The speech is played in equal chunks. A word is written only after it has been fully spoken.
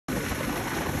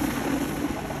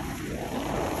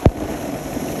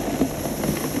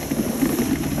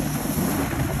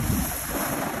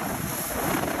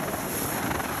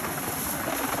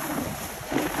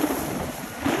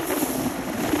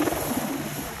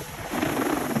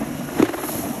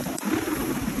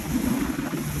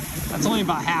That's only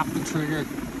about half the trigger.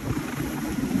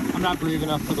 I'm not brave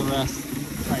enough for the rest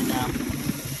right now.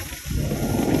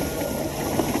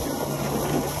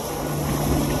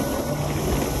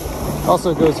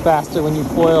 Also goes faster when you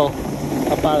foil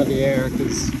up out of the air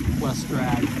because less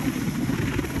drag.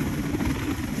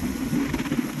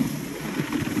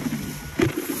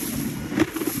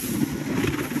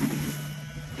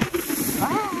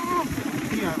 Ah!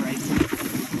 You are right.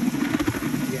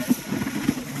 Yeah.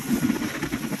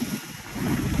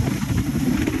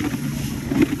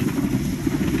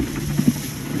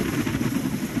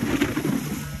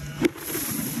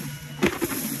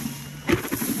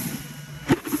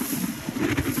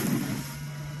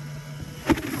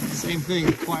 Same thing,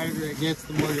 the quieter it gets,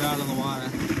 the more you're out of the water.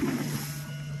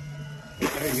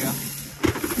 There you go.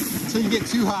 Until you get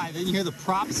too high, then you hear the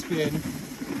prop spin.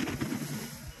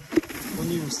 When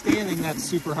you're standing, that's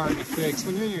super hard to fix.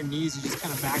 When you're on your knees, you just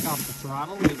kind of back off the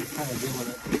throttle and you kind of deal with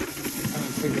it. I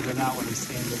haven't figured it out when I'm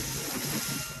standing.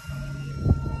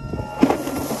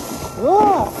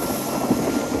 Whoa!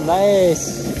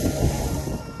 Nice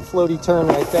floaty turn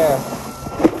right there.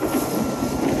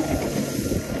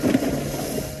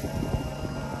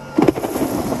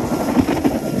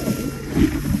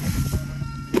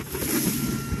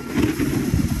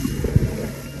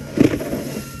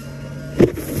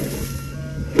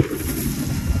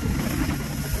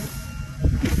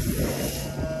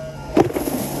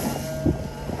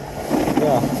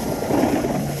 Yeah.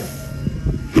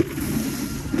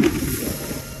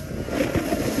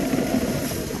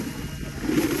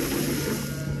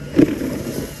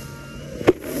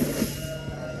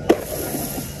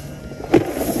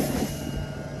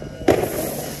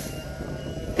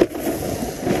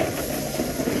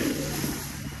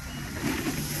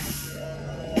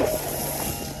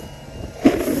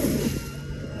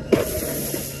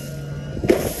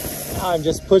 I'm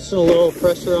just pushing a little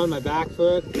pressure on my back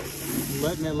foot,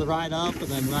 letting it ride up and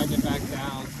then riding it back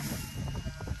down.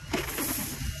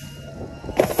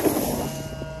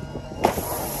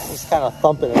 Just kind of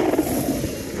thumping it.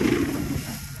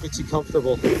 Gets you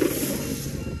comfortable.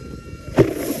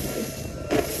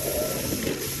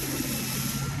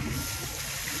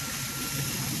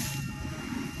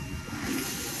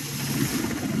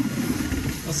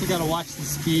 Also got to watch the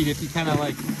speed. If you kind of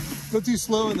like go too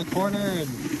slow in the corner and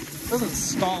it doesn't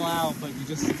stall out, but you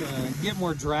just get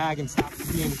more drag and stop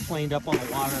being planed up on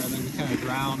the water, and then you kind of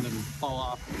drown and fall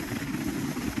off.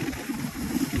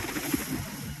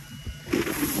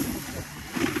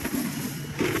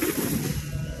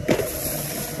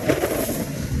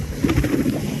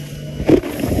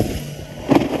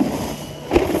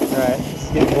 All right,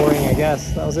 it's getting boring, I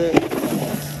guess. That was it.